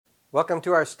Welcome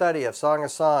to our study of Song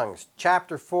of Songs,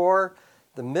 chapter 4,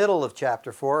 the middle of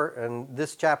chapter 4, and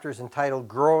this chapter is entitled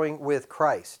Growing with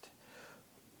Christ.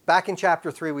 Back in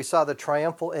chapter 3, we saw the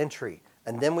triumphal entry,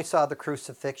 and then we saw the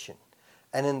crucifixion.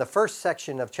 And in the first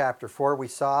section of chapter 4, we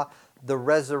saw the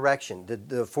resurrection,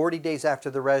 the 40 days after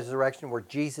the resurrection, where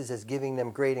Jesus is giving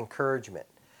them great encouragement.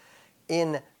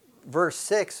 In verse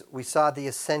 6, we saw the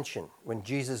ascension, when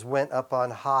Jesus went up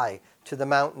on high to the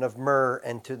mountain of myrrh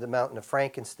and to the mountain of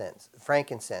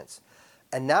frankincense.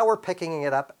 And now we're picking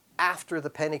it up after the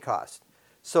Pentecost.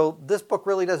 So this book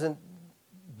really doesn't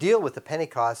deal with the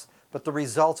Pentecost, but the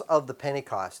results of the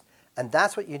Pentecost. And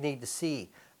that's what you need to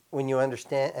see when you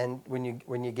understand and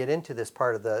when you get into this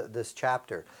part of this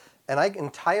chapter. And I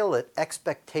entitle it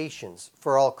Expectations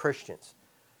for All Christians,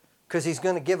 because he's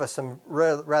going to give us some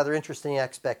rather interesting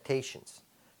expectations.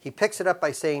 He picks it up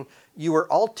by saying, "You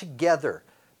are altogether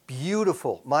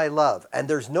beautiful, my love, and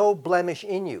there's no blemish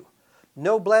in you."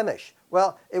 No blemish.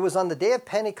 Well, it was on the day of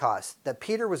Pentecost that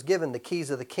Peter was given the keys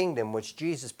of the kingdom, which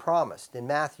Jesus promised in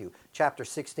Matthew chapter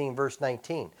 16, verse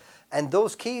 19. And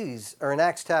those keys are in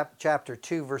Acts chapter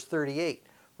 2, verse 38.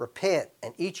 "Repent,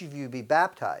 and each of you be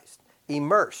baptized,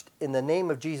 immersed in the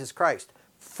name of Jesus Christ,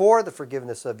 for the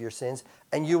forgiveness of your sins,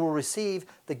 and you will receive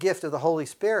the gift of the Holy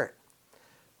Spirit."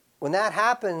 When that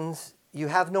happens, you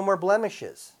have no more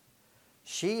blemishes.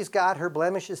 She's got her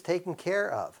blemishes taken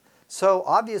care of. So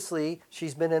obviously,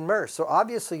 she's been immersed. So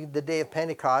obviously, the day of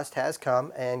Pentecost has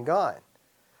come and gone.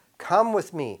 "Come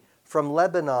with me from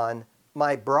Lebanon,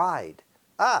 my bride."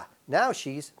 Now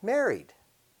she's married.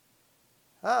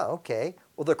 Okay.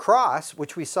 Well, the cross,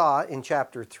 which we saw in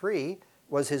chapter 3,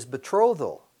 was his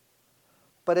betrothal.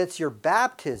 But it's your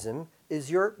baptism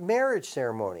is your marriage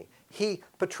ceremony. He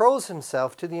betroths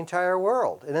himself to the entire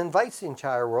world and invites the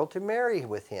entire world to marry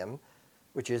with him,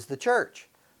 which is the church.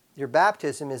 Your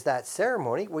baptism is that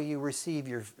ceremony where you receive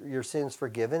your sins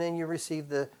forgiven and you receive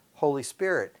the Holy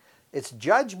Spirit. It's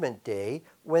Judgment Day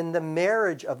when the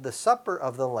marriage of the supper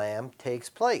of the Lamb takes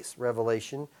place,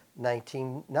 Revelation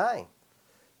 19:9.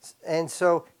 And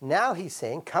so now he's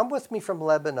saying, "Come with me from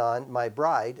Lebanon, my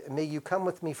bride. May you come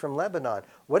with me from Lebanon."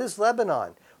 What is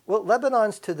Lebanon? Well,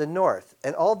 Lebanon's to the north,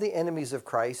 and all the enemies of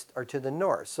Christ are to the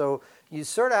north. So you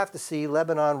sort of have to see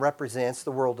Lebanon represents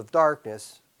the world of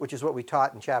darkness, which is what we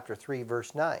taught in chapter 3,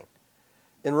 verse 9.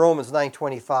 In Romans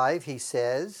 9:25, he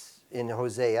says in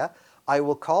Hosea, "I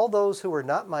will call those who are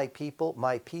not my people,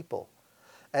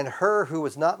 and her who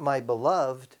was not my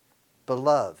beloved,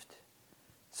 beloved."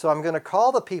 So I'm going to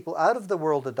call the people out of the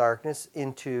world of darkness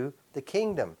into the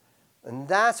kingdom. And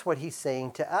that's what he's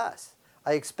saying to us.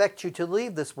 I expect you to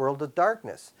leave this world of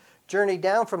darkness. Journey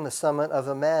down from the summit of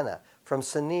Amana, from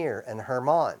Senir and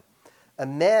Hermon.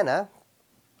 Amana,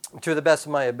 to the best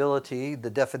of my ability, the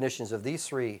definitions of these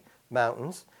three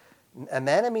mountains.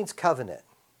 Amana means covenant,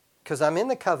 because I'm in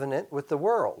the covenant with the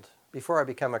world before I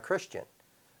become a Christian.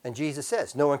 And Jesus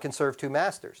says, no one can serve two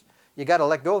masters. You got to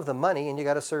let go of the money and you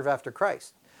got to serve after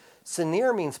Christ.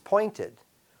 Senir means pointed,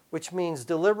 which means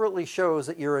deliberately shows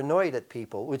that you're annoyed at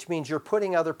people, which means you're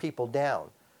putting other people down.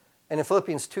 And in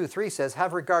Philippians 2:3 says,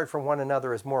 have regard for one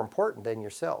another as more important than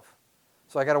yourself.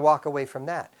 So I got to walk away from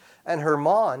that. And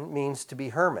Hermon means to be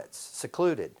hermits,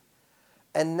 secluded.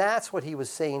 And that's what he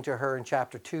was saying to her in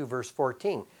chapter 2, verse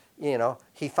 14. You know,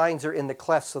 he finds her in the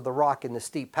clefts of the rock in the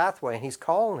steep pathway, and he's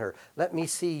calling her, "Let me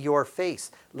see your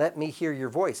face. Let me hear your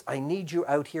voice. I need you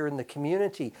out here in the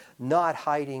community, not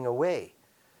hiding away."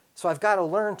 So I've got to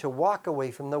learn to walk away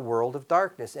from the world of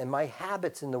darkness and my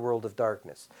habits in the world of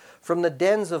darkness. From the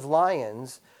dens of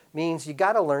lions means you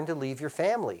got to learn to leave your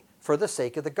family for the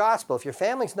sake of the gospel. If your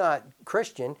family's not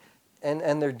Christian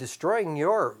and they're destroying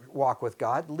your walk with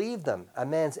God, leave them. A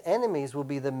man's enemies will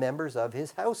be the members of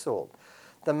his household.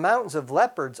 The mountains of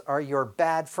leopards are your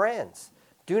bad friends.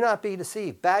 Do not be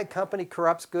deceived. Bad company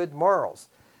corrupts good morals.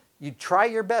 You try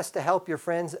your best to help your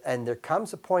friends, and there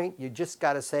comes a point you just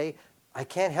got to say, I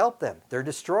can't help them. They're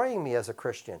destroying me as a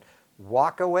Christian.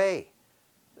 Walk away.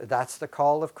 That's the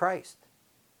call of Christ.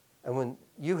 And when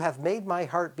you have made my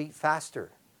heart beat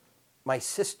faster, my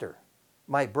sister,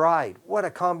 my bride, what a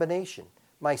combination.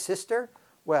 My sister,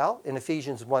 well, in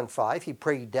Ephesians 1:5, he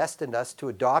predestined us to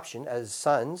adoption as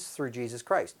sons through Jesus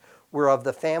Christ. We're of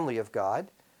the family of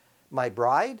God. My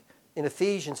bride, in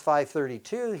Ephesians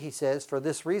 5:32, he says, "For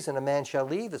this reason a man shall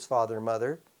leave his father and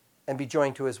mother and be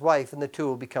joined to his wife, and the two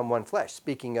will become one flesh,"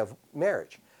 speaking of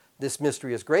marriage. This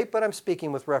mystery is great, but I'm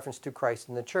speaking with reference to Christ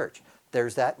and the church.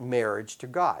 There's that marriage to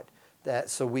God.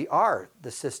 So we are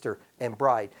the sister and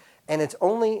bride. And it's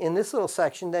only in this little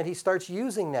section that he starts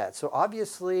using that. So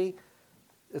obviously,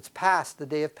 it's past the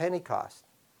day of Pentecost.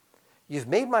 You've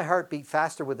made my heart beat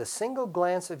faster with a single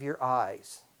glance of your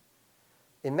eyes.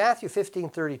 In Matthew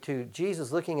 15:32,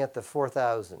 Jesus, looking at the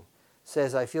 4,000,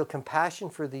 says, I feel compassion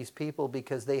for these people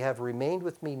because they have remained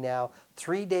with me now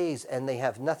 3 days and they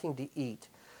have nothing to eat.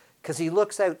 Because he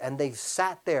looks out and they've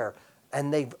sat there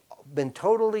and they've been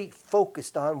totally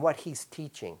focused on what he's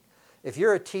teaching. If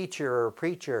you're a teacher or a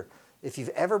preacher, if you've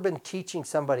ever been teaching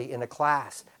somebody in a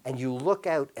class and you look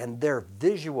out and their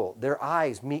visual, their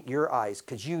eyes meet your eyes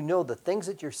because you know the things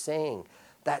that you're saying,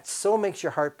 that so makes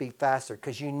your heart beat faster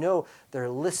because you know they're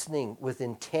listening with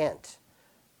intent.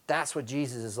 That's what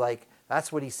Jesus is like.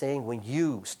 That's what he's saying when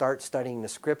you start studying the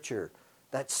scripture.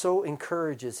 That so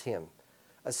encourages him.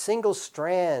 A single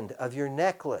strand of your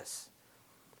necklace.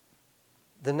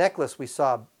 The necklace we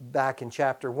saw back in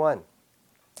chapter 1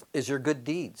 is your good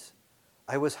deeds.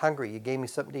 I was hungry, you gave me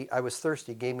something to eat. I was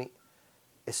thirsty, you gave me.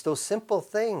 It's those simple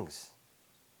things.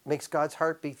 Makes God's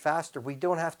heart beat faster. We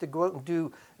don't have to go out and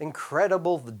do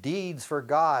incredible deeds for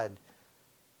God.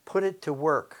 Put it to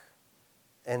work.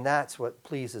 And that's what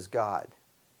pleases God.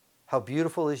 How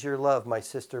beautiful is your love, my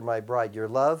sister, my bride. Your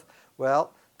love,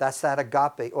 well, that's that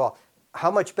agape. Well,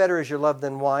 how much better is your love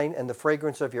than wine and the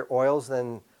fragrance of your oils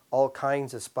than all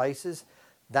kinds of spices?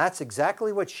 That's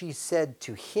exactly what she said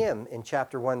to him in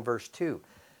chapter 1, verse 2.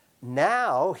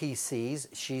 Now he sees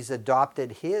she's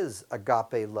adopted his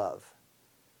agape love.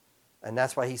 And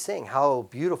that's why he's saying, how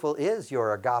beautiful is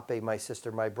your agape, my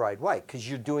sister, my bride. Why? Because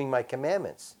you're doing my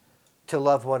commandments to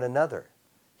love one another.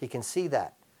 He can see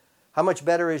that. How much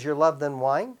better is your love than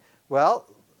wine? Well,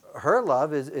 her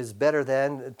love is better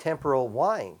than temporal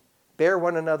wine. Bear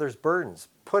one another's burdens.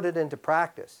 Put it into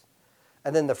practice.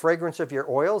 And then the fragrance of your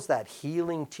oils, that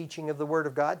healing teaching of the Word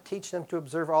of God, teach them to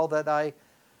observe all that I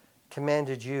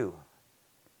commanded you.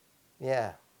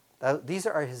 Yeah. These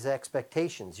are his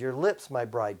expectations. Your lips, my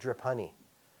bride, drip honey.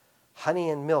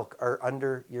 Honey and milk are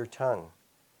under your tongue.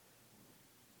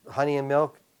 Honey and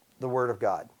milk, the Word of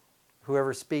God.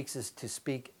 Whoever speaks is to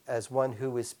speak as one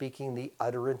who is speaking the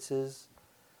utterances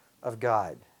of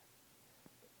God.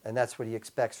 And that's what he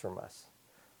expects from us.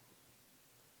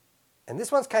 And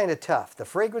this one's kind of tough. The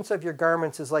fragrance of your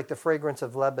garments is like the fragrance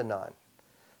of Lebanon.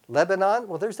 Lebanon,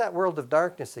 well, there's that world of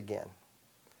darkness again.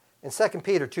 In 2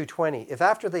 Peter 2:20, if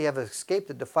after they have escaped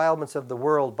the defilements of the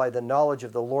world by the knowledge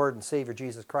of the Lord and Savior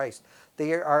Jesus Christ,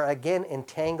 they are again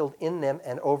entangled in them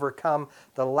and overcome,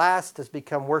 the last has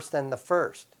become worse than the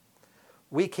first.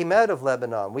 We came out of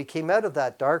Lebanon. We came out of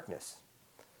that darkness.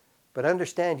 But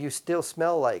understand, you still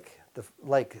smell like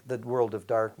the world of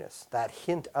darkness. That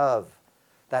hint of,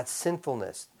 that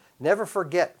sinfulness. Never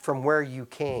forget from where you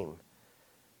came.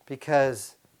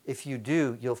 Because if you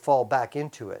do, you'll fall back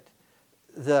into it.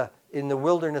 In the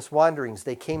wilderness wanderings,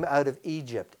 they came out of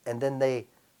Egypt and then they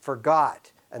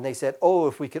forgot. And they said, oh,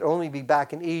 if we could only be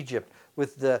back in Egypt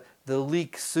with the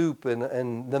leek soup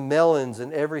and the melons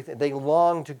and everything. They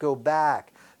long to go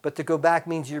back. But to go back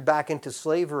means you're back into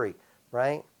slavery,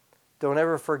 right? Don't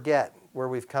ever forget where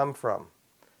we've come from.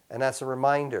 And that's a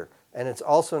reminder. And it's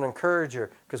also an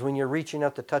encourager, because when you're reaching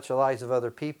out to touch the lives of other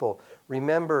people,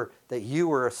 remember that you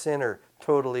were a sinner,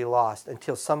 totally lost,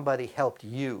 until somebody helped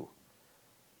you.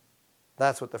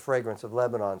 That's what the fragrance of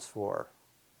Lebanon's for.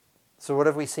 So what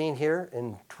have we seen here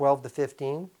in 12 to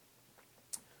 15?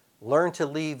 Learn to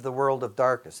leave the world of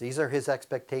darkness. These are his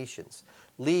expectations.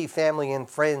 Leave family and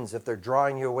friends if they're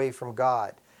drawing you away from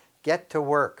God. Get to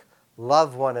work.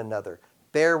 Love one another.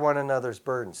 Bear one another's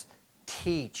burdens.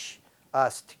 Teach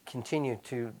us to continue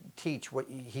to teach what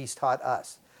he's taught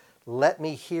us. Let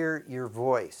me hear your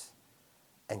voice.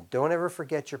 And don't ever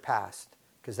forget your past,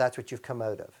 because that's what you've come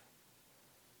out of.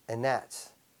 And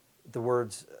that's the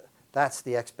words, that's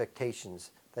the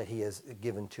expectations that he has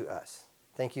given to us.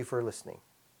 Thank you for listening.